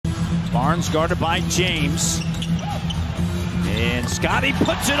Barnes guarded by James. And Scotty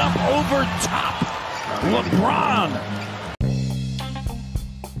puts it up over top. LeBron.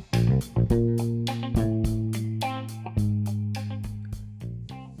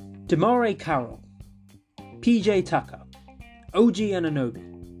 DeMare Carroll, PJ Tucker, OG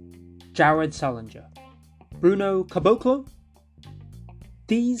Anunoby, Jared Sullinger, Bruno Caboclo.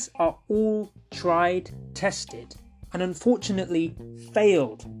 These are all tried, tested, and unfortunately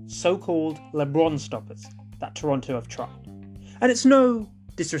failed so-called LeBron stoppers that Toronto have tried. And it's no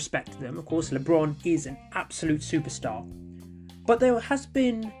disrespect to them, of course, LeBron is an absolute superstar. But there has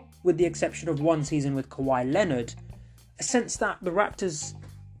been, with the exception of one season with Kawhi Leonard, a sense that the Raptors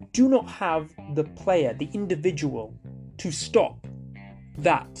do not have the player, the individual, to stop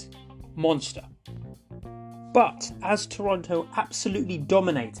that monster. But as Toronto absolutely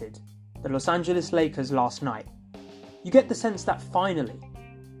dominated the Los Angeles Lakers last night, you get the sense that finally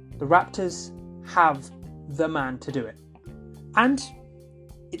the Raptors have the man to do it. And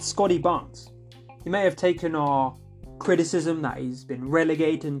it's Scotty Barnes. He may have taken our criticism that he's been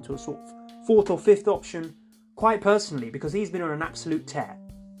relegated into a sort of fourth or fifth option quite personally, because he's been on an absolute tear.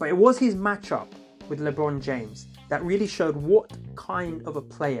 But it was his matchup with LeBron James that really showed what kind of a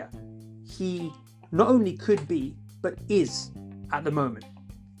player he not only could be, but is at the moment.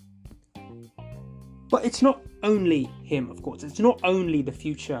 But it's not only him, of course. It's not only the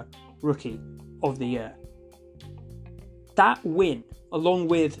future rookie of the year. That win, along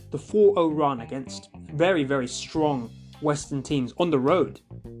with the 4-0 run against very, very strong Western teams on the road,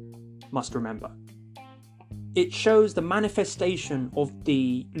 must remember, it shows the manifestation of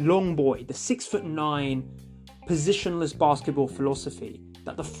the long boy, the 6'9", positionless basketball philosophy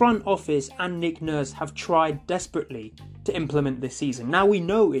that the front office and Nick Nurse have tried desperately to implement this season. Now we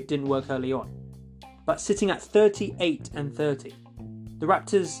know it didn't work early on, but sitting at 38-30, the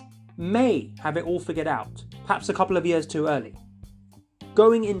Raptors may have it all figured out, perhaps a couple of years too early.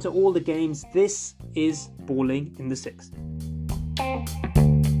 Going into all the games, this is balling in the six.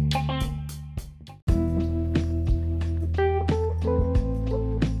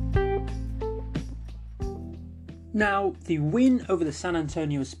 Now, the win over the San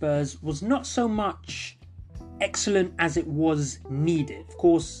Antonio Spurs was not so much excellent as it was needed. Of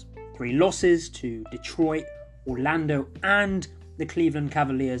course, 3 losses to Detroit, Orlando, and the Cleveland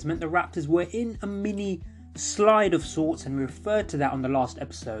Cavaliers meant the Raptors were in a mini slide of sorts, and we referred to that on the last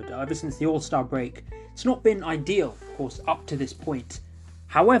episode. Ever since the All-Star break, it's not been ideal, of course, up to this point.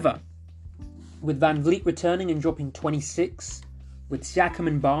 However, with Van Vliet returning and dropping 26, with Siakam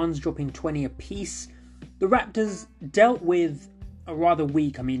and Barnes dropping 20 apiece, the Raptors dealt with a rather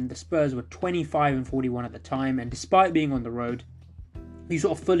weak, the Spurs were 25-41 at the time, and despite being on the road, you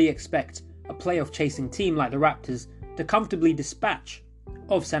sort of fully expect a playoff chasing team like the Raptors to comfortably dispatch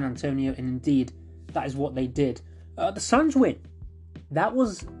of San Antonio, and indeed, that is what they did. The Suns win. That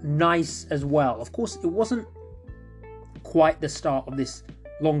was nice as well. Of course, it wasn't quite the start of this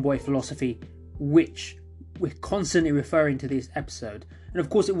long boy philosophy, which we're constantly referring to this episode. And of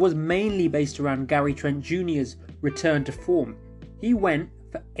course, it was mainly based around Gary Trent Jr.'s return to form. He went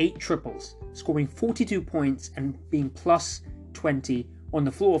for 8 triples, scoring 42 points and being plus 20 on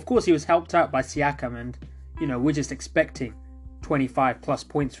the floor. Of course, he was helped out by Siakam, and, we're just expecting 25 plus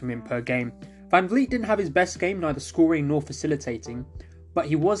points from him per game. Van Vliet didn't have his best game, neither scoring nor facilitating, but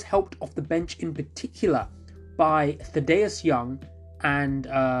he was helped off the bench in particular by Thaddeus Young and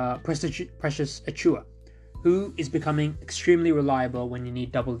Precious Achiuwa, who is becoming extremely reliable when you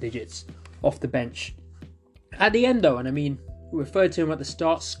need double digits off the bench. At the end though, and we referred to him at the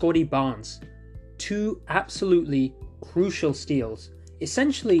start, Scotty Barnes. 2 absolutely crucial steals.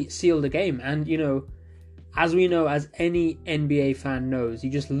 Essentially sealed the game, and as we know, as any NBA fan knows, you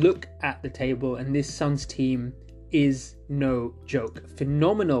just look at the table and this Suns team is no joke.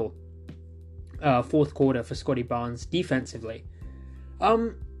 Phenomenal fourth quarter for Scotty Barnes defensively.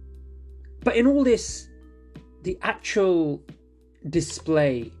 But in all this, the actual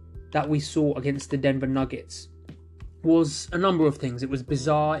display that we saw against the Denver Nuggets was a number of things. It was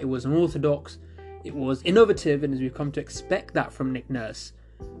bizarre, it was unorthodox, it was innovative, and as we've come to expect that from Nick Nurse.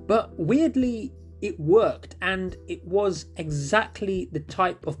 But weirdly, it worked, and it was exactly the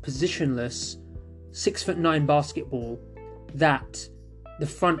type of positionless 6'9" basketball that the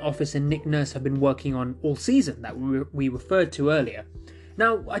front office and Nick Nurse have been working on all season, that we referred to earlier.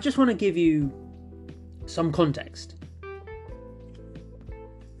 Now, I just want to give you some context.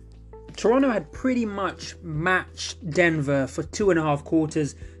 Toronto had pretty much matched Denver for 2.5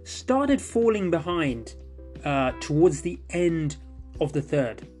 quarters, started falling behind towards the end of the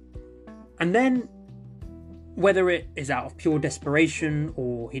third. And then whether it is out of pure desperation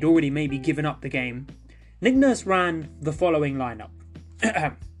or he'd already maybe given up the game, Nick Nurse ran the following lineup.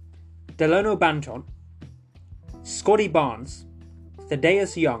 Delano Banton, Scotty Barnes,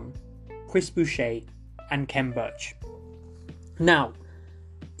 Thaddeus Young, Chris Boucher, and Kem Birch. Now,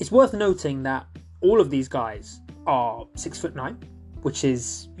 it's worth noting that all of these guys are 6'9", which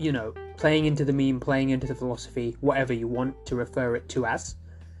is, playing into the meme, playing into the philosophy, whatever you want to refer it to as.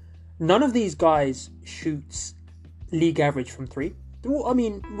 None of these guys shoots league average from three. I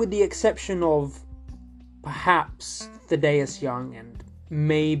mean, with the exception of perhaps Thaddeus Young and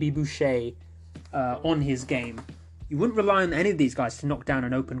maybe Boucher on his game. You wouldn't rely on any of these guys to knock down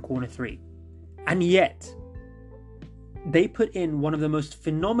an open corner three. And yet, they put in one of the most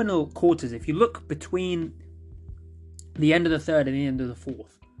phenomenal quarters. If you look between the end of the third and the end of the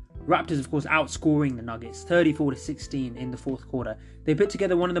fourth, Raptors, of course, outscoring the Nuggets 34-16 in the fourth quarter. They put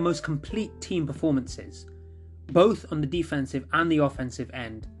together one of the most complete team performances, both on the defensive and the offensive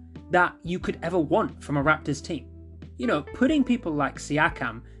end, that you could ever want from a Raptors team. Putting people like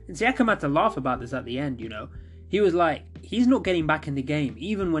Siakam, and Siakam had to laugh about this at the end, He was like, he's not getting back in the game,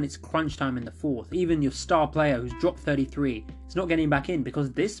 even when it's crunch time in the fourth. Even your star player who's dropped 33 is not getting back in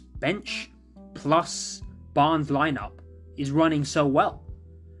because this bench plus Barnes lineup is running so well.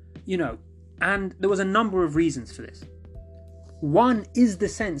 And there was a number of reasons for this. One is the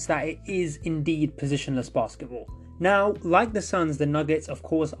sense that it is indeed positionless basketball. Now, like the Suns, the Nuggets, of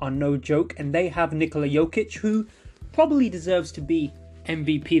course, are no joke, and they have Nikola Jokic, who probably deserves to be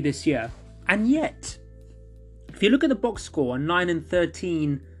MVP this year. And yet, if you look at the box score, 9 of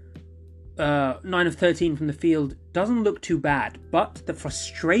 13 from the field doesn't look too bad, but the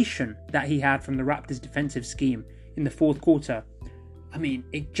frustration that he had from the Raptors' defensive scheme in the fourth quarter,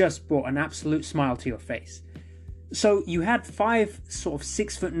 it just brought an absolute smile to your face. So you had 5 sort of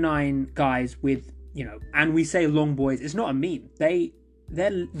 6'9" guys with, and we say long boys, it's not a meme.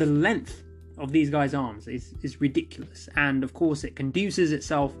 The length of these guys' arms is ridiculous. And of course it conduces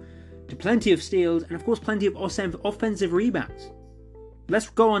itself to plenty of steals and of course plenty of offensive rebounds. Let's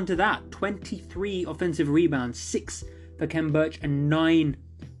go on to that. 23 offensive rebounds, 6 for Kem Birch and 9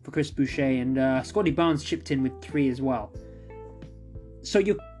 for Chris Boucher, and Scotty Barnes chipped in with 3 as well. So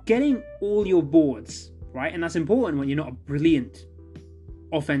you're getting all your boards, right? And that's important when you're not a brilliant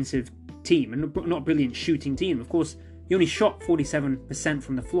offensive team and not a brilliant shooting team. Of course, you only shot 47%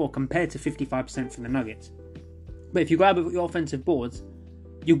 from the floor compared to 55% from the Nuggets. But if you grab your offensive boards,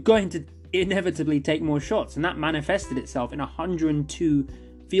 you're going to inevitably take more shots, and that manifested itself in 102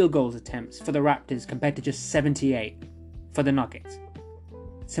 field goals attempts for the Raptors compared to just 78 for the Nuggets.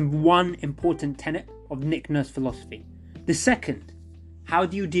 It's one important tenet of Nick Nurse's philosophy. The second, how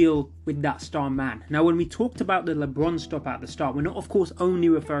do you deal with that star man? Now, when we talked about the LeBron stop at the start, we're not, of course, only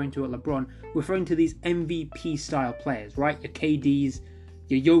referring to a LeBron. We're referring to these MVP-style players, right? Your KDs,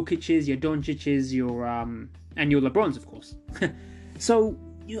 your Jokic's, your Doncic's, and your LeBrons, of course. So,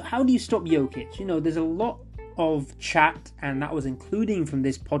 how do you stop Jokic? There's a lot of chat, and that was including from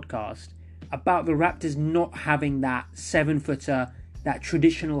this podcast, about the Raptors not having that 7-footer, that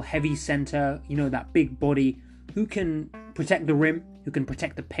traditional heavy center, that big body, who can protect the rim, who can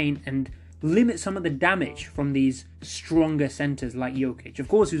protect the paint, and limit some of the damage from these stronger centers like Jokic. Of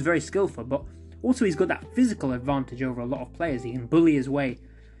course, he's very skillful, but also he's got that physical advantage over a lot of players. He can bully his way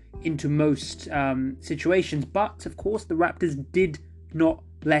into most situations, but of course the Raptors did not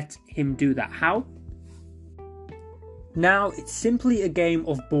let him do that. How? Now, it's simply a game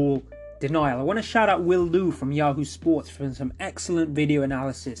of ball denial. I want to shout out Will Liu from Yahoo Sports for some excellent video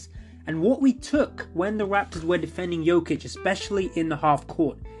analysis. And what we took when the Raptors were defending Jokic, especially in the half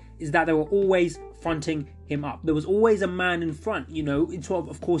court, is that they were always fronting him up. There was always a man in front, It's sort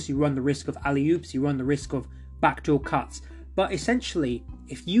of course, you run the risk of alley-oops, you run the risk of backdoor cuts. But essentially,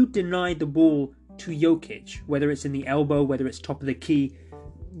 if you deny the ball to Jokic, whether it's in the elbow, whether it's top of the key,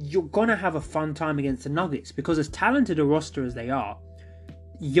 you're going to have a fun time against the Nuggets, because as talented a roster as they are,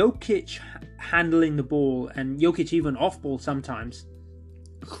 Jokic handling the ball, and Jokic even off ball sometimes,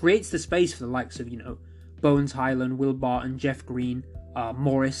 creates the space for the likes of, Bones Highland, Will Barton, Jeff Green,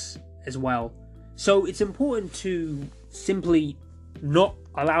 Morris as well. So it's important to simply not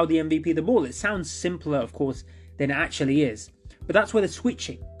allow the MVP the ball. It sounds simpler, of course, than it actually is. But that's where the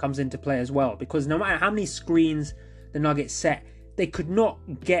switching comes into play as well, because no matter how many screens the Nuggets set, they could not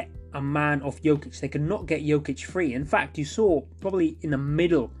get a man off Jokic. They could not get Jokic free. In fact, you saw probably in the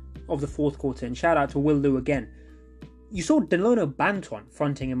middle of the fourth quarter, and shout out to Will Liu again, you saw Delano Banton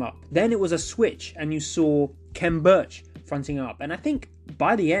fronting him up. Then it was a switch, and you saw Kem Birch fronting him up. And I think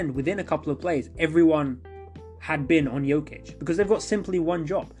by the end, within a couple of plays, everyone had been on Jokic, because they've got simply one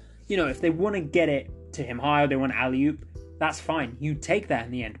job. If they want to get it to him high or they want alley-oop, that's fine. You take that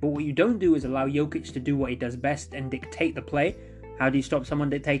in the end. But what you don't do is allow Jokic to do what he does best and dictate the play. How do you stop someone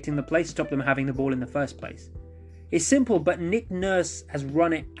dictating the play? Stop them having the ball in the first place. It's simple, but Nick Nurse has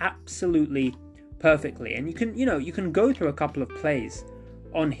run it absolutely perfectly. And you can go through a couple of plays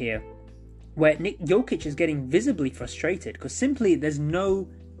on here where Jokic is getting visibly frustrated because simply there's no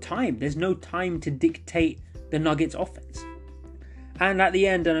time. There's no time to dictate the Nuggets offense. And at the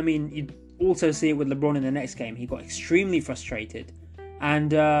end, and I mean, you also see it with LeBron in the next game, he got extremely frustrated.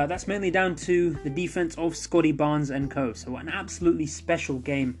 And that's mainly down to the defense of Scotty Barnes and co. So an absolutely special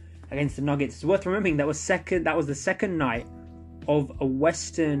game against the Nuggets. It's worth remembering that was the second night of a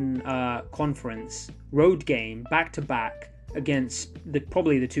Western Conference road game back-to-back against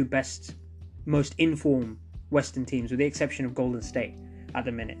probably the two best, most informed Western teams, with the exception of Golden State at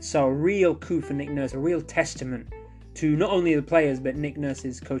the minute. So a real coup for Nick Nurse, a real testament to not only the players, but Nick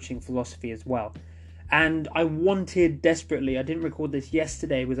Nurse's coaching philosophy as well. And I wanted desperately, I didn't record this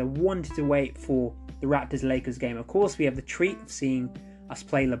yesterday, because I wanted to wait for the Raptors-Lakers game. Of course, we have the treat of seeing us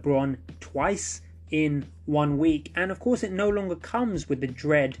play LeBron twice in 1 week. And of course, it no longer comes with the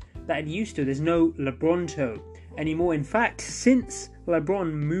dread that it used to. There's no LeBron-to anymore. In fact, since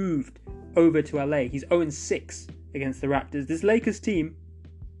LeBron moved over to LA, he's 0-6 against the Raptors. This Lakers team,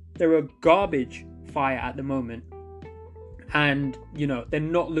 they're a garbage fire at the moment. And, they're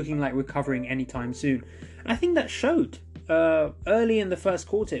not looking like recovering anytime soon. And I think that showed. Early in the first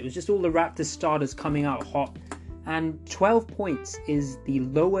quarter, it was just all the Raptors starters coming out hot. And 12 points is the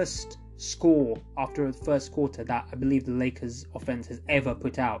lowest score after the first quarter that I believe the Lakers offense has ever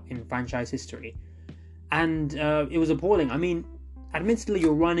put out in franchise history. And it was appalling. I mean, admittedly,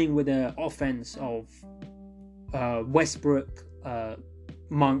 you're running with an offense of Westbrook,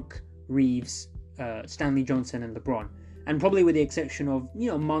 Monk, Reeves, Stanley Johnson, and LeBron. And probably with the exception of,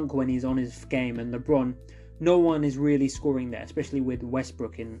 Monk when he's on his game, and LeBron, no one is really scoring there, especially with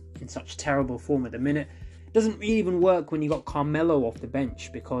Westbrook in such terrible form at the minute. It doesn't really even work when you got Carmelo off the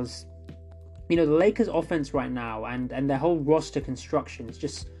bench, because, the Lakers offense right now and their whole roster construction is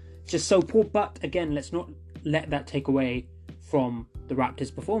just so poor. But again, let's not let that take away from the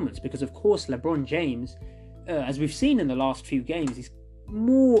Raptors' performance, because of course LeBron James, as we've seen in the last few games, he's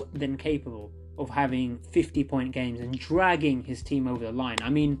more than capable of having 50-point games and dragging his team over the line. I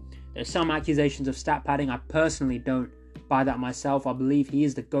mean, there's some accusations of stat padding. I personally don't buy that myself. I believe he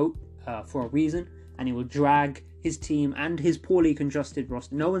is the GOAT for a reason, and he will drag his team and his poorly constructed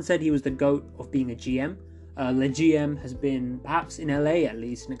roster. No one said he was the GOAT of being a GM. The GM has been, perhaps in LA at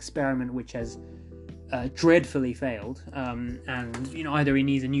least, an experiment which has dreadfully failed. And, either he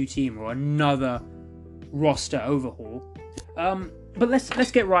needs a new team or another roster overhaul. But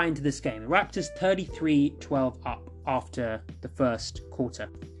let's get right into this game. The Raptors 33-12 up after the first quarter.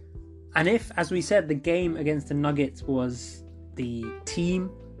 And if, as we said, the game against the Nuggets was the team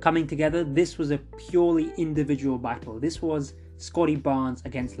coming together, this was a purely individual battle. This was Scotty Barnes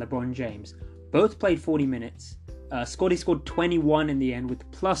against LeBron James. Both played 40 minutes. Scotty scored 21 in the end with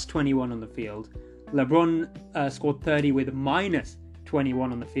plus 21 on the field. LeBron scored 30 with minus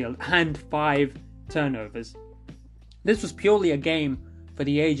 21 on the field and 5 turnovers. This was purely a game for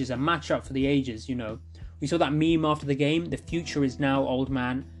the ages, a matchup for the ages, We saw that meme after the game, the future is now, old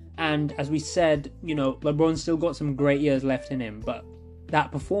man. And as we said, LeBron's still got some great years left in him. But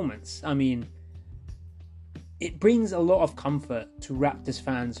that performance, I mean, it brings a lot of comfort to Raptors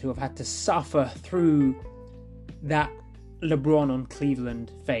fans who have had to suffer through that LeBron on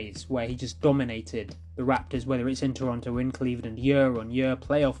Cleveland phase, where he just dominated the Raptors, whether it's in Toronto or in Cleveland, year on year,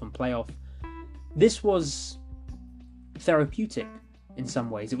 playoff on playoff. This was therapeutic in some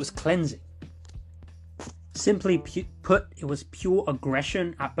ways. It was cleansing. Simply put, it was pure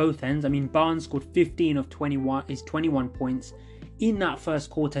aggression at both ends. I mean, Barnes scored 15 of 21 points in that first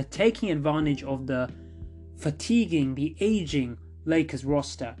quarter, taking advantage of the aging Lakers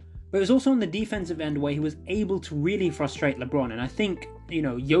roster. But it was also on the defensive end where he was able to really frustrate LeBron. And I think,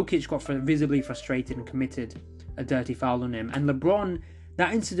 Jokic got visibly frustrated and committed a dirty foul on him. And LeBron,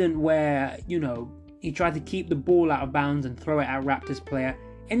 that incident where, he tried to keep the ball out of bounds and throw it at a Raptors player,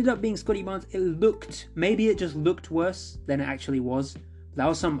 ended up being Scotty Barnes. Maybe it just looked worse than it actually was. That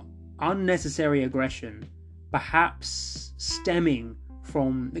was some unnecessary aggression, perhaps stemming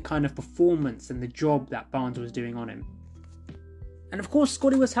from the kind of performance and the job that Barnes was doing on him. And of course,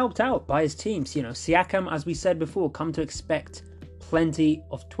 Scotty was helped out by his teams. Siakam, as we said before, come to expect plenty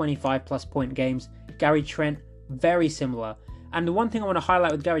of 25-plus point games. Gary Trent, very similar. And the one thing I want to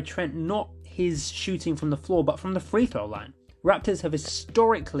highlight with Gary Trent, not his shooting from the floor, but from the free throw line. Raptors have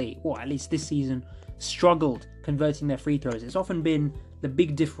historically, or at least this season, struggled converting their free throws. It's often been the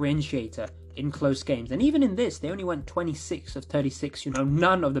big differentiator in close games. And even in this, they only went 26 of 36.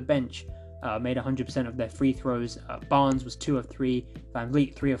 None of the bench made 100% of their free throws. Barnes was 2 of 3, Van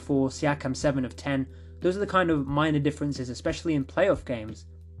Vliet 3 of 4, Siakam 7 of 10. Those are the kind of minor differences, especially in playoff games,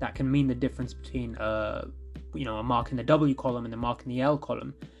 that can mean the difference between a mark in the W column and a mark in the L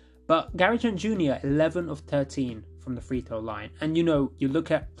column. But Gary Trent Jr., 11 of 13 from the free throw line. And you look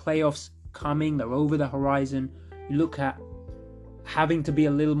at playoffs coming, they're over the horizon. You look at having to be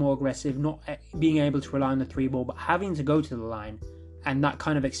a little more aggressive, not being able to rely on the 3 ball, but having to go to the line. And that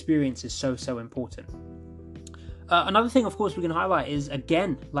kind of experience is so important. Another thing, of course, we can highlight is,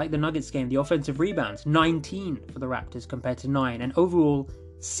 again, like the Nuggets game, the offensive rebounds. 19 for the Raptors compared to 9. And overall,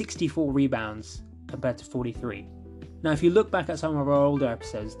 64 rebounds compared to 43. Now, if you look back at some of our older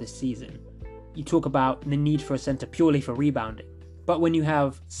episodes this season, you talk about the need for a center purely for rebounding. But when you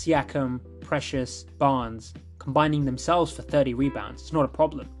have Siakam, Precious, Barnes combining themselves for 30 rebounds, it's not a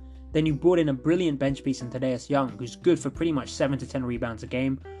problem. Then you brought in a brilliant bench piece in Thaddeus Young, who's good for pretty much 7 to 10 rebounds a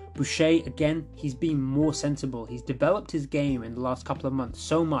game. Boucher, again, he's been more sensible. He's developed his game in the last couple of months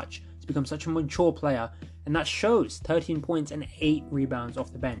so much. He's become such a mature player, and that shows. 13 points and 8 rebounds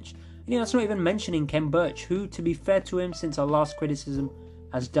off the bench. And that's not even mentioning Kem Birch, who, to be fair to him, since our last criticism,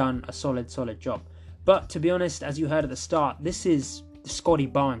 has done a solid job. But to be honest, as you heard at the start, this is the Scotty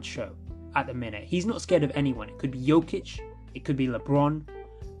Barnes show at the minute. He's not scared of anyone. It could be Jokic, it could be LeBron.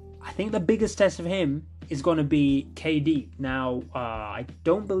 I think the biggest test of him is going to be KD. Now, I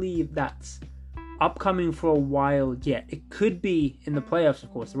don't believe that's upcoming for a while yet. It could be in the playoffs,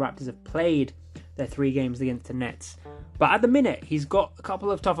 of course. The Raptors have played their 3 games against the Nets. But at the minute, he's got a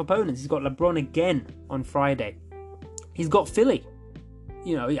couple of tough opponents. He's got LeBron again on Friday. He's got Philly.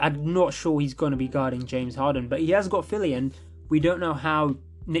 I'm not sure he's going to be guarding James Harden, but he has got Philly, and we don't know how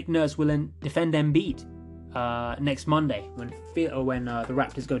Nick Nurse will defend Embiid next Monday when the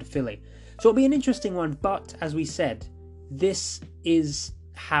Raptors go to Philly. So it'll be an interesting one, but as we said, this is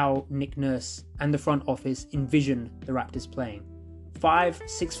how Nick Nurse and the front office envision the Raptors playing. 5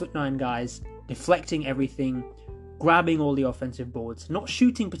 6'9" guys, deflecting everything, grabbing all the offensive boards, not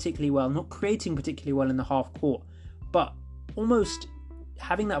shooting particularly well, not creating particularly well in the half court, but almost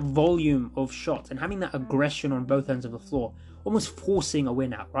having that volume of shots and having that aggression on both ends of the floor, almost forcing a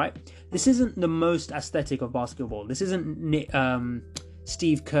win out, right? This isn't the most aesthetic of basketball. This isn't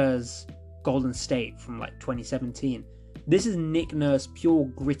Steve Kerr's Golden State from 2017. This is Nick Nurse, pure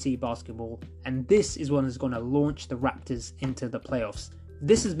gritty basketball, and this is what is going to launch the Raptors into the playoffs.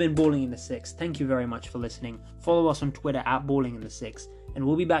 This has been Balling in the Six. Thank you very much for listening. Follow us on Twitter at Balling in the Six, and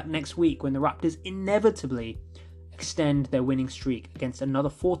we'll be back next week when the Raptors inevitably extend their winning streak against another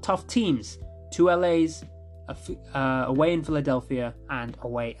 4 tough teams. 2 LAs, away in Philadelphia, and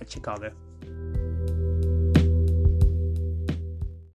away at Chicago.